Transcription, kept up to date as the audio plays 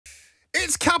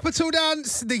It's Capital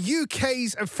Dance, the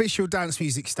UK's official dance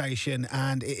music station,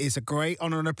 and it is a great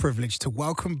honour and a privilege to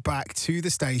welcome back to the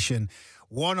station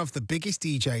one of the biggest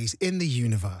DJs in the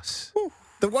universe. Woo.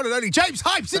 The one and only James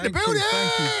Hype's in the building!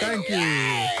 Thank you.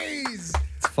 Yes!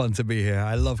 It's fun to be here.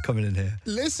 I love coming in here.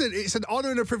 Listen, it's an honour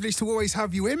and a privilege to always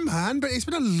have you in, man, but it's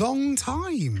been a long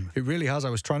time. It really has. I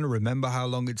was trying to remember how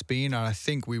long it's been, and I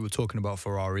think we were talking about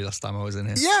Ferrari last time I was in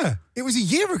here. Yeah, it was a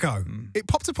year ago. It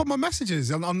popped up on my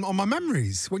messages, on my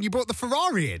memories, when you brought the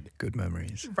Ferrari in. Good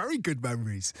memories. Very good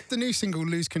memories. The new single,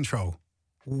 Lose Control.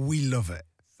 We love it.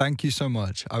 Thank you so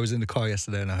much. I was in the car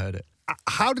yesterday and I heard it.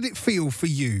 How did it feel for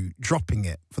you dropping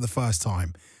it for the first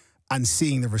time and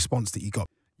seeing the response that you got?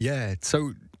 Yeah,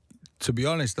 so to be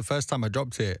honest, the first time I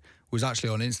dropped it was actually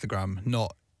on Instagram,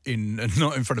 not in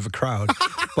front of a crowd.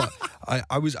 But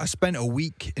I spent a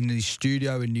week in the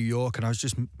studio in New York, and I was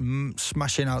just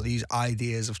smashing out these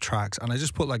ideas of tracks, and I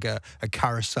just put like a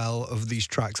carousel of these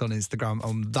tracks on Instagram,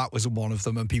 and that was one of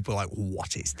them. And people were like,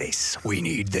 "What is this? We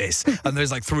need this!" And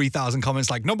there's like 3,000 comments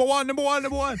like "number one, number one,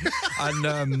 number one,"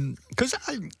 and because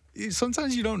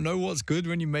sometimes you don't know what's good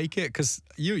when you make it, because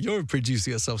you're a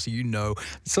producer yourself, so you know.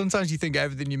 Sometimes you think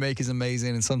everything you make is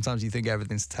amazing, and sometimes you think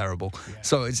everything's terrible. Yeah.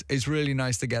 So it's really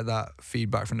nice to get that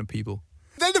feedback from the people.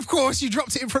 Then, of course, you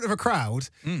dropped it in front of a crowd.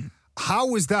 How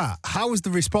was that? How was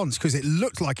the response? Because it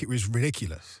looked like it was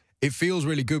ridiculous. It feels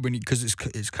really good because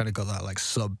it's kind of got that like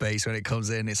sub bass when it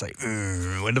comes in. It's like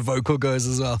when the vocal goes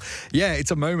as well. Yeah,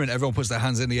 it's a moment. Everyone puts their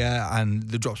hands in the air, and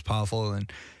the drop's powerful.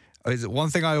 And one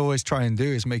thing I always try and do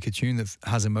is make a tune that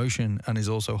has emotion and is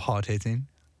also hard hitting.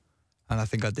 And I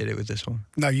think I did it with this one.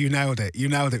 No, you nailed it. You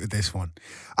nailed it with this one.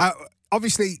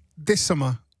 Obviously, this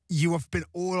summer, you have been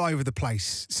all over the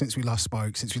place since we last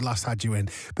spoke, since we last had you in.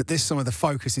 But this summer, the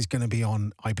focus is going to be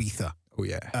on Ibiza. Oh,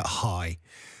 yeah. At High.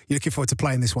 You're looking forward to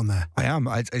playing this one there? I am.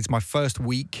 It's my first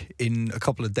week in a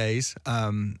couple of days.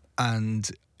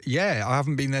 And yeah, I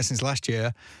haven't been there since last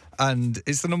year. And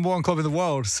it's the #1 club in the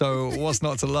world, so what's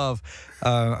not to love?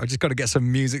 I've just got to get some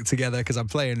music together because I'm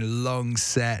playing a long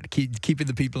set, keeping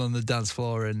the people on the dance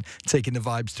floor and taking the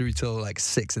vibes through till like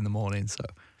 6 in the morning. So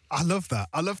I love that.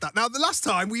 I love that. Now, the last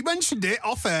time we mentioned it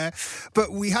off air,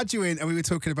 but we had you in and we were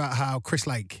talking about how Chris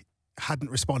Lake hadn't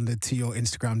responded to your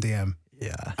Instagram DM.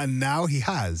 Yeah. And now he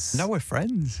has. Now we're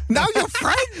friends. Now you're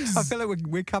friends. I feel like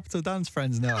we're Capital Dance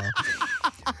friends now.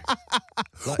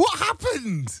 What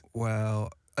happened?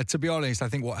 Well, to be honest, I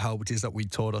think what helped is that we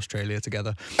toured Australia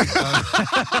together.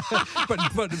 But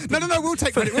no, we'll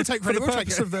take credit. We'll take credit.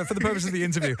 For the purpose of the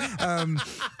interview.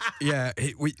 Yeah,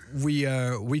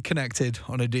 we connected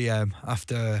on a DM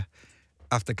after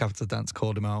Capital Dance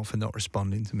called him out for not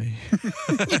responding to me.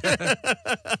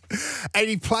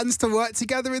 Any plans to work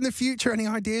together in the future? Any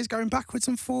ideas going backwards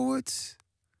and forwards?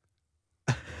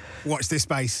 Watch this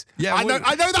space. Yeah, I know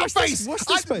that face. Watch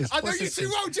this space. I know you too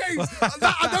well, James.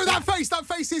 I know that face. That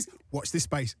face is, watch this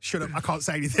space. Shut up, I can't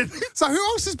say anything. So who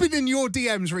else has been in your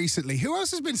DMs recently? Who else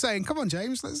has been saying, come on,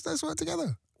 James, let's work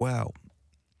together? Well,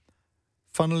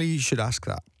 funnily, you should ask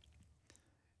that.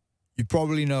 You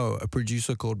probably know a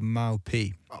producer called Mau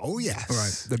P. Oh, yes.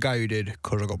 Right, the guy who did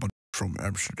 "Cause I Got My from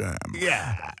Amsterdam."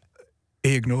 Yeah.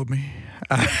 He ignored me.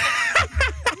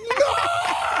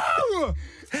 No!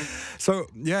 So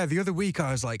yeah, the other week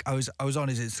I was on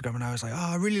his Instagram and I was like,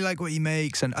 oh, I really like what he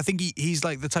makes, and I think he's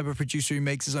like the type of producer who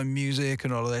makes his own music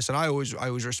and all of this, and I always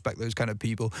respect those kind of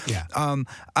people. Yeah.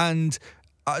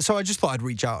 So I just thought I'd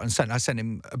reach out and I sent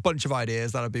him a bunch of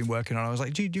ideas that I've been working on. I was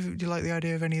like, do you like the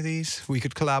idea of any of these? We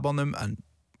could collab on them. And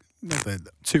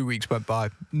 2 weeks went by,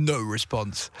 no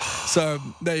response. So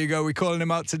there you go. We're calling him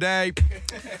out today.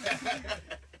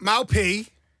 Mau P,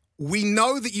 we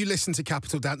know that you listen to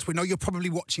Capital Dance. We know you're probably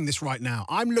watching this right now.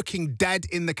 I'm looking dead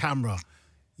in the camera.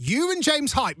 You and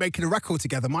James Hype making a record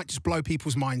together might just blow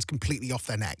people's minds completely off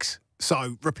their necks.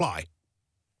 So reply.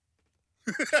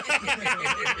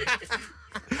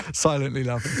 Silently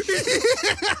laughing.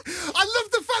 I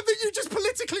love the fact that you just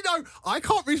politically know. I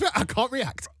can't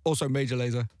react. Also, Major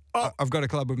Lazer. I've got a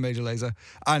collab with Major Lazer.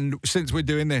 And since we're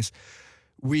doing this,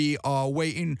 we are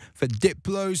waiting for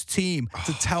Diplo's team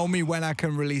to tell me when I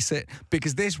can release it,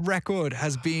 because this record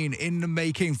has been in the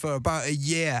making for about a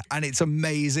year and it's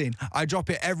amazing. I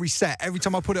drop it every set. Every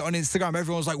time I put it on Instagram,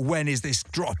 everyone's like, when is this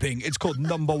dropping? It's called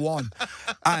 #1.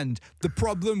 And the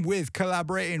problem with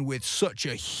collaborating with such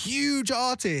a huge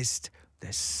artist,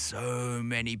 there's so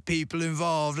many people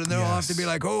involved and they'll have to be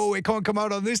like, oh, it can't come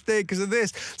out on this day because of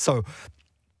this. So,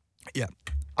 yeah.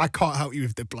 I can't help you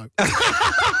with Diplo.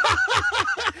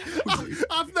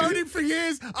 I've known him for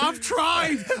years. I've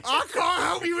tried. I can't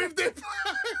help you with Diplo.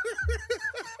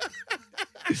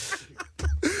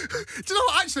 you know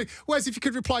what? Actually, Wes, if you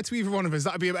could reply to either one of us,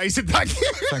 that'd be amazing. Thank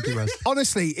you. Thank you, Wes.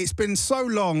 Honestly, it's been so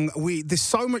long. There's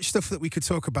so much stuff that we could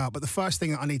talk about, but the first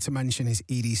thing that I need to mention is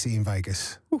EDC in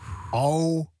Vegas.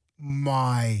 Oh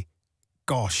my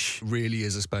gosh. Really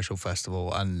is a special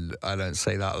festival, and I don't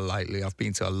say that lightly. I've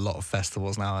been to a lot of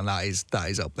festivals now, and that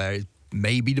is up there. It's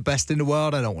maybe the best in the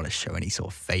world. I don't want to show any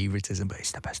sort of favoritism, but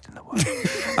it's the best in the world.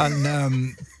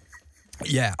 And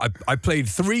yeah, I played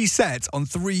 3 sets on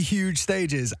 3 huge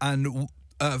stages, and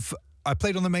I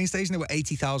played on the main stage, and there were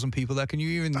 80,000 people there. Can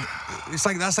you even?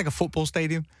 That's like a football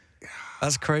stadium.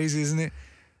 That's crazy, isn't it?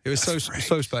 It was so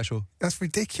special. That's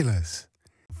ridiculous.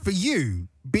 For you,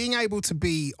 being able to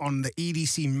be on the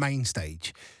EDC main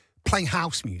stage, playing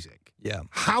house music, yeah,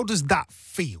 how does that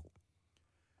feel?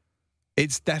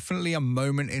 It's definitely a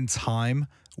moment in time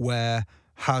where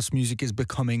house music is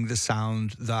becoming the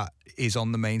sound that is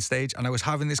on the main stage. And I was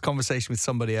having this conversation with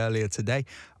somebody earlier today.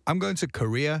 I'm going to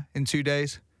Korea in 2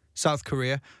 days, South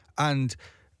Korea, and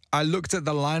I looked at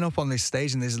the lineup on this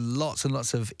stage, and there's lots and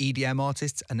lots of EDM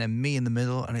artists, and then me in the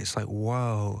middle, and it's like,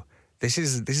 whoa, this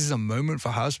is a moment for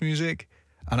house music.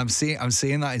 And I'm seeing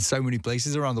that in so many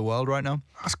places around the world right now.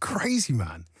 That's crazy,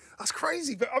 man. That's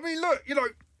crazy. But I mean, look,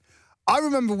 I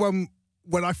remember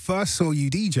when I first saw you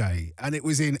DJ, and it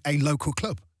was in a local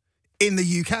club in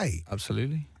the UK.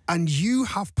 Absolutely. And you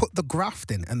have put the graft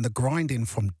in and the grind in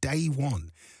from day one.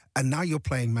 And now you're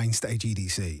playing main stage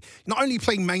EDC. Not only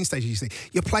playing main stage EDC,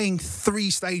 you're playing 3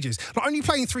 stages. Not only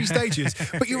playing 3 stages,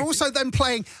 but you're also then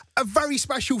playing a very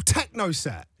special techno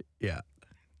set. Yeah.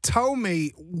 Tell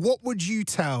me, what would you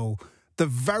tell the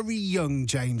very young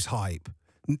James Hype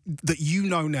that you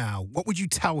know now? What would you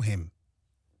tell him?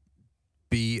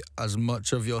 Be as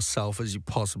much of yourself as you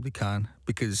possibly can,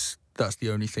 because that's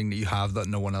the only thing that you have that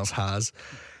no one else has.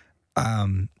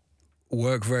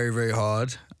 Work very, very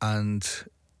hard and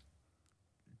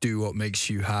do what makes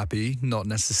you happy, not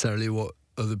necessarily what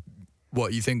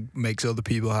you think makes other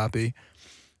people happy.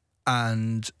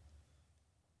 And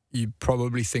you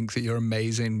probably think that you're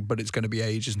amazing, but it's going to be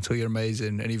ages until you're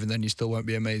amazing, and even then you still won't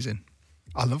be amazing.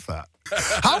 I love that.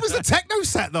 How was the techno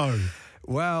set, though?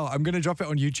 Well, I'm going to drop it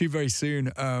on YouTube very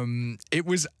soon. It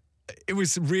was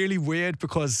really weird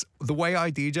because the way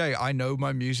I DJ, I know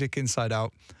my music inside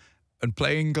out. And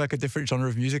playing like a different genre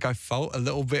of music, I felt a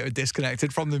little bit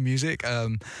disconnected from the music.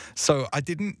 So I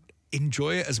didn't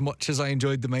enjoy it as much as I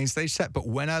enjoyed the main stage set. But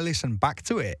when I listened back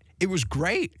to it, it was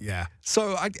great. Yeah.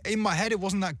 So in my head, it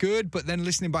wasn't that good. But then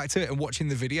listening back to it and watching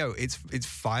the video, it's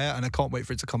fire. And I can't wait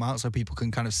for it to come out so people can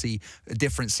kind of see a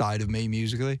different side of me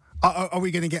musically. Are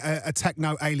we going to get a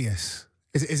techno alias?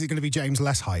 Is it going to be James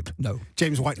Less Hype? No.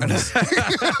 James White Noise.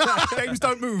 James,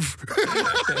 don't move.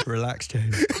 Relax,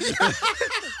 James.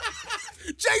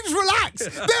 James, relax.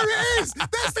 There it is.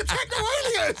 There's the techno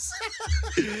alias.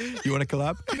 You want to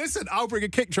collab? Listen, I'll bring a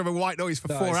kick drum and white noise for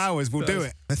 4 hours. We'll do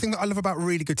it. The thing that I love about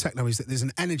really good techno is that there's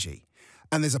an energy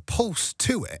and there's a pulse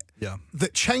to it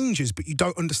that changes, but you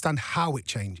don't understand how it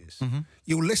changes.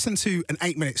 You'll listen to an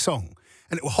 8-minute song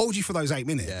and it will hold you for those 8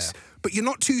 minutes, but you're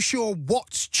not too sure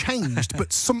what's changed,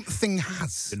 but something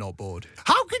has. You're not bored.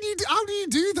 How do you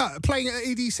do that playing at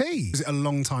EDC? Is it a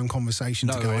long time conversation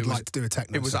to go, I'd like to do a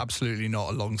techno It was set? Absolutely not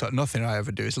a long time. Nothing I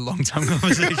ever do is a long time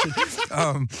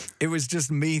conversation. It was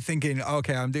just me thinking,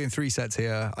 okay, I'm doing 3 sets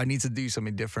here. I need to do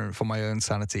something different for my own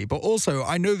sanity. But also,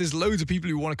 I know there's loads of people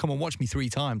who want to come and watch me 3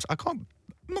 times.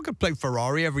 I'm not going to play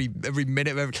Ferrari every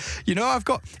minute of every.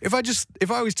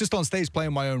 If I was just on stage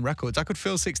playing my own records, I could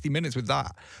fill 60 minutes with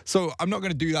that. So I'm not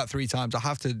going to do that 3 times. I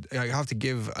have to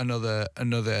give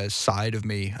another side of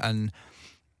me, and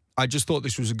I just thought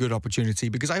this was a good opportunity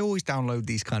because I always download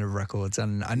these kind of records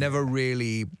and I never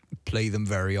really play them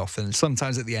very often.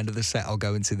 Sometimes at the end of the set I'll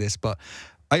go into this, but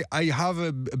I have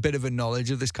a bit of a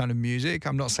knowledge of this kind of music.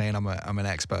 I'm not saying I'm an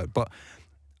expert, but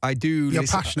I do. You're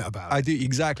passionate about it. I do,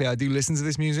 exactly. I do listen to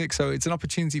this music, so it's an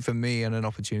opportunity for me and an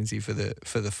opportunity for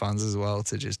the fans as well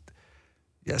to just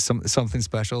something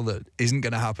special that isn't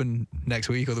going to happen next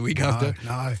week or the week after.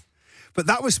 No, but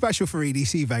that was special for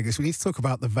EDC Vegas. We need to talk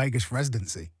about the Vegas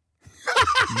residency.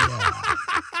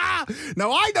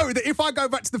 Now, I know that if I go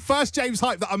back to the first James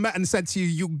Hype that I met and said to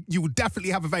you, you will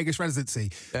definitely have a Vegas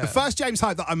residency. Yeah. The first James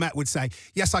Hype that I met would say,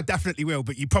 yes, I definitely will,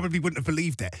 but you probably wouldn't have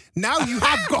believed it. Now you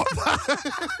have got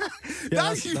that.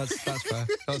 That's fair.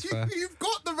 That's fair. You've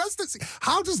got the residency.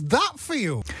 How does that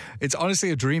feel? It's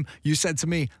honestly a dream. You said to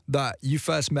me that you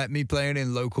first met me playing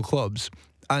in local clubs,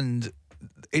 and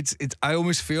I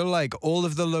almost feel like all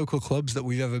of the local clubs that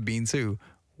we've ever been to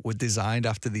were designed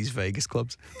after these Vegas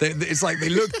clubs. It's like they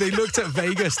looked at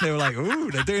Vegas and they were like,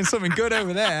 ooh, they're doing something good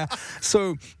over there.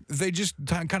 So they just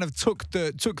kind of took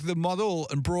the model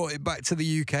and brought it back to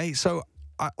the UK. So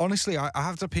honestly, I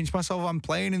have to pinch myself. I'm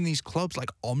playing in these clubs like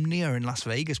Omnia in Las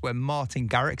Vegas where Martin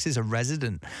Garrix is a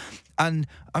resident. And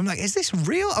I'm like, is this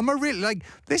real? Am I really like,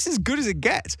 this is as good as it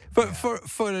gets. But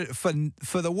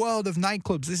for the world of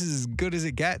nightclubs, this is as good as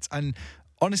it gets. And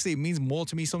honestly, it means more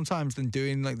to me sometimes than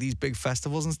doing like these big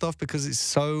festivals and stuff because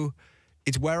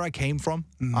it's where I came from.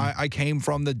 I came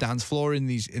from the dance floor in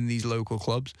these local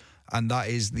clubs, and that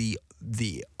is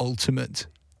the ultimate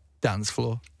dance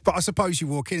floor. But I suppose you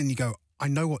walk in and you go, I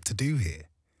know what to do here.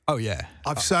 Oh yeah,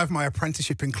 I've served my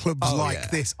apprenticip in clubs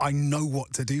this. I know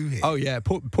what to do here. Oh yeah,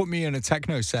 put me in a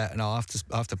techno set and I'll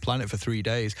have to plan it for 3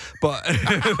 days. But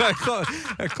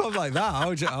a club like that,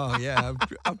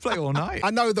 I'll play all night. I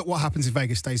know that what happens in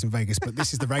Vegas stays in Vegas, but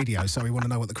this is the radio, so we want to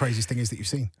know what the craziest thing is that you've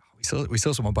seen. We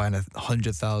saw someone buying a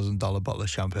 $100,000 bottle of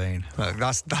champagne. Like,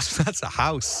 that's a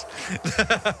house.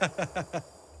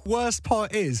 Worst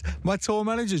part is my tour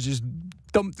manager just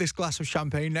dumped this glass of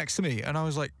champagne next to me, and I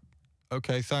was like,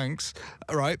 okay, thanks.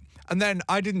 All right. And then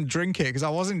I didn't drink it because I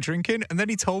wasn't drinking. And then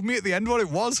he told me at the end what it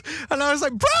was. And I was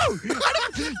like, bro,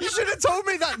 you should have told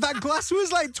me that glass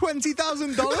was like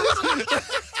 $20,000.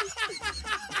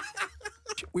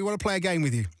 We want to play a game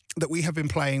with you that we have been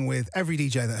playing with every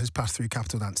DJ that has passed through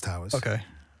Capital Dance Towers. Okay.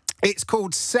 It's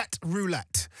called Set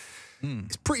Roulette.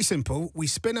 It's pretty simple. We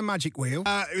spin a magic wheel.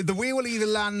 The wheel either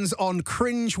lands on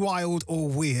cringe, wild, or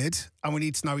weird. And we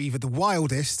need to know either the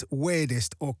wildest,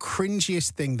 weirdest, or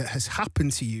cringiest thing that has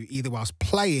happened to you, either whilst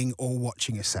playing or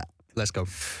watching a set. Let's go.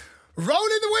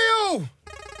 Rolling the wheel!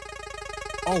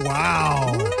 Oh,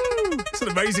 wow. Woo! It's an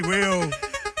amazing wheel.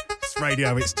 It's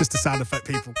radio. It's just a sound effect,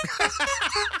 people.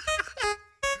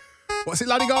 What's it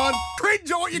landing on?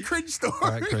 Cringe. I want your cringe story.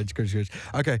 All right, cringe.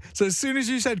 Okay, so as soon as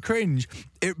you said cringe,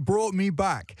 it brought me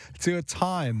back to a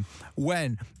time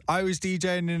when I was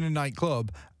DJing in a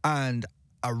nightclub and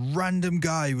a random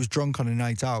guy who was drunk on a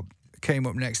night out came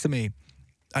up next to me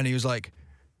and he was like,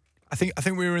 I think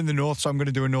we were in the north, so I'm going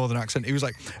to do a northern accent. He was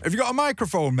like, have you got a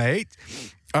microphone, mate?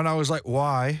 And I was like,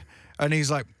 why? And he's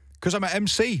like, because I'm an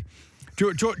MC. Do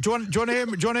you want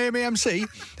to hear me MC?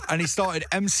 And he started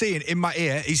MCing in my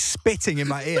ear. He's spitting in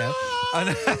my ear.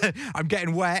 And I'm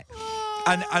getting wet.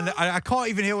 And I can't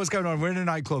even hear what's going on. We're in a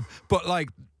nightclub. But, like,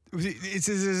 it's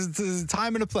a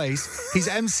time and a place. He's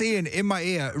MCing in my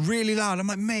ear really loud. I'm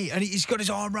like, mate. And he's got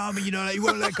his arm around me, you know, like, he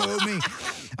won't let go of me.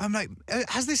 I'm like,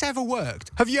 has this ever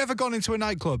worked? Have you ever gone into a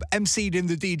nightclub, MC'd in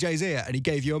the DJ's ear, and he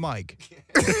gave you a mic?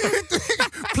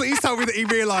 Please tell me that he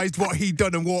realised what he'd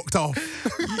done and walked off.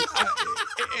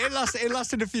 It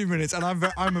lasted a few minutes, and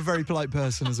I'm a very polite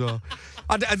person as well.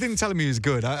 I didn't tell him he was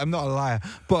good. I'm not a liar,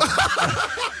 but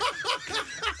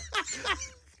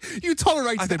you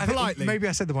tolerated him politely. Maybe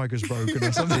I said the mic was broken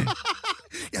or something.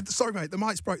 Yeah, sorry, mate. The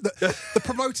mic's broke. The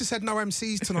promoter said no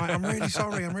MCs tonight. I'm really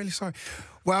sorry. I'm really sorry.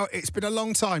 Well, it's been a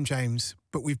long time, James,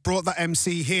 but we've brought that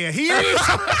MC here. He is.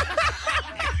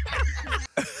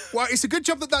 Well, it's a good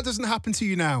job that doesn't happen to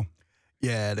you now.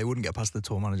 Yeah, they wouldn't get past the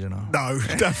tour manager now. No,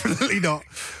 definitely not.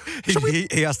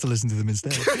 He has to listen to them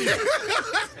instead.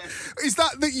 Is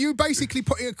that you basically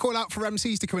putting a call out for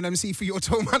MCs to come and MC for your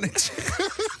tour manager?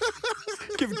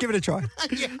 Give it a try.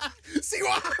 Yeah. See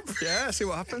what happens. Yeah, see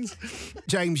what happens.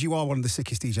 James, you are one of the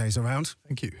sickest DJs around.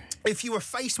 Thank you. If you were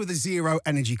faced with a zero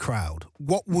energy crowd,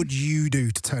 what would you do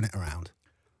to turn it around?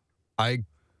 But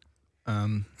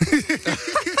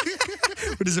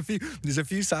there's a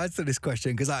few sides to this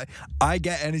question because I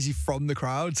get energy from the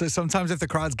crowd. So sometimes if the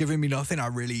crowd's giving me nothing, I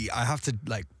have to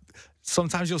like.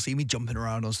 Sometimes you'll see me jumping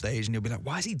around on stage and you'll be like,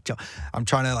 why is he I'm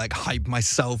trying to like hype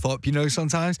myself up, you know,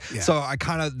 sometimes. Yeah. So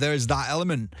there's that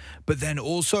element. But then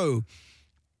also,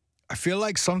 I feel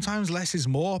like sometimes less is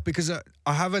more because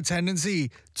I have a tendency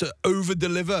to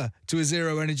over-deliver to a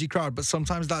zero energy crowd, but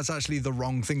sometimes that's actually the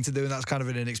wrong thing to do, and that's kind of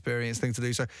an inexperienced thing to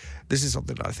do. So this is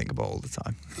something that I think about all the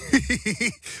time.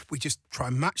 We just try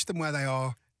and match them where they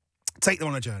are, take them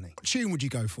on a journey. What tune would you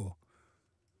go for?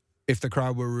 If the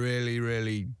crowd were really,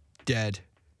 really dead,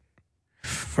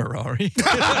 Ferrari.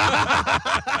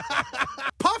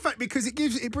 Perfect, because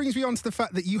it brings me on to the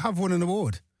fact that you have won an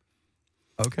award.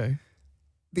 Okay.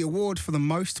 The award for the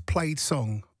most played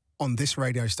song on this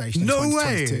radio station. No in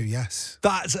 2022, way.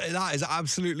 That is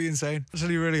absolutely insane.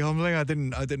 Actually, really humbling. I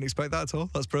didn't expect that at all.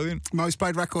 That's brilliant. Most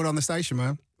played record on the station,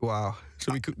 man. Wow.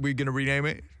 So we're gonna rename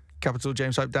it Capital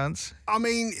James Hype Dance. I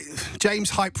mean,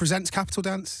 James Hype presents Capital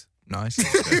Dance. Nice.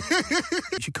 You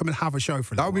should come and have a show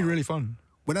for that would be really fun.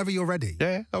 whenever you're ready.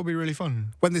 Yeah, that'll be really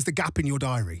fun. When there's the gap in your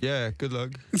diary. Yeah, good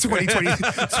luck.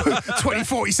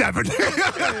 2047.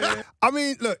 I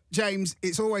mean, look, James,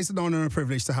 it's always an honour and a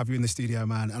privilege to have you in the studio,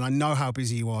 man. And I know how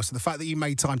busy you are. So the fact that you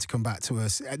made time to come back to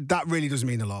us, that really does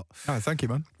mean a lot. Oh, thank you,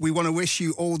 man. We want to wish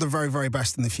you all the very, very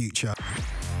best in the future.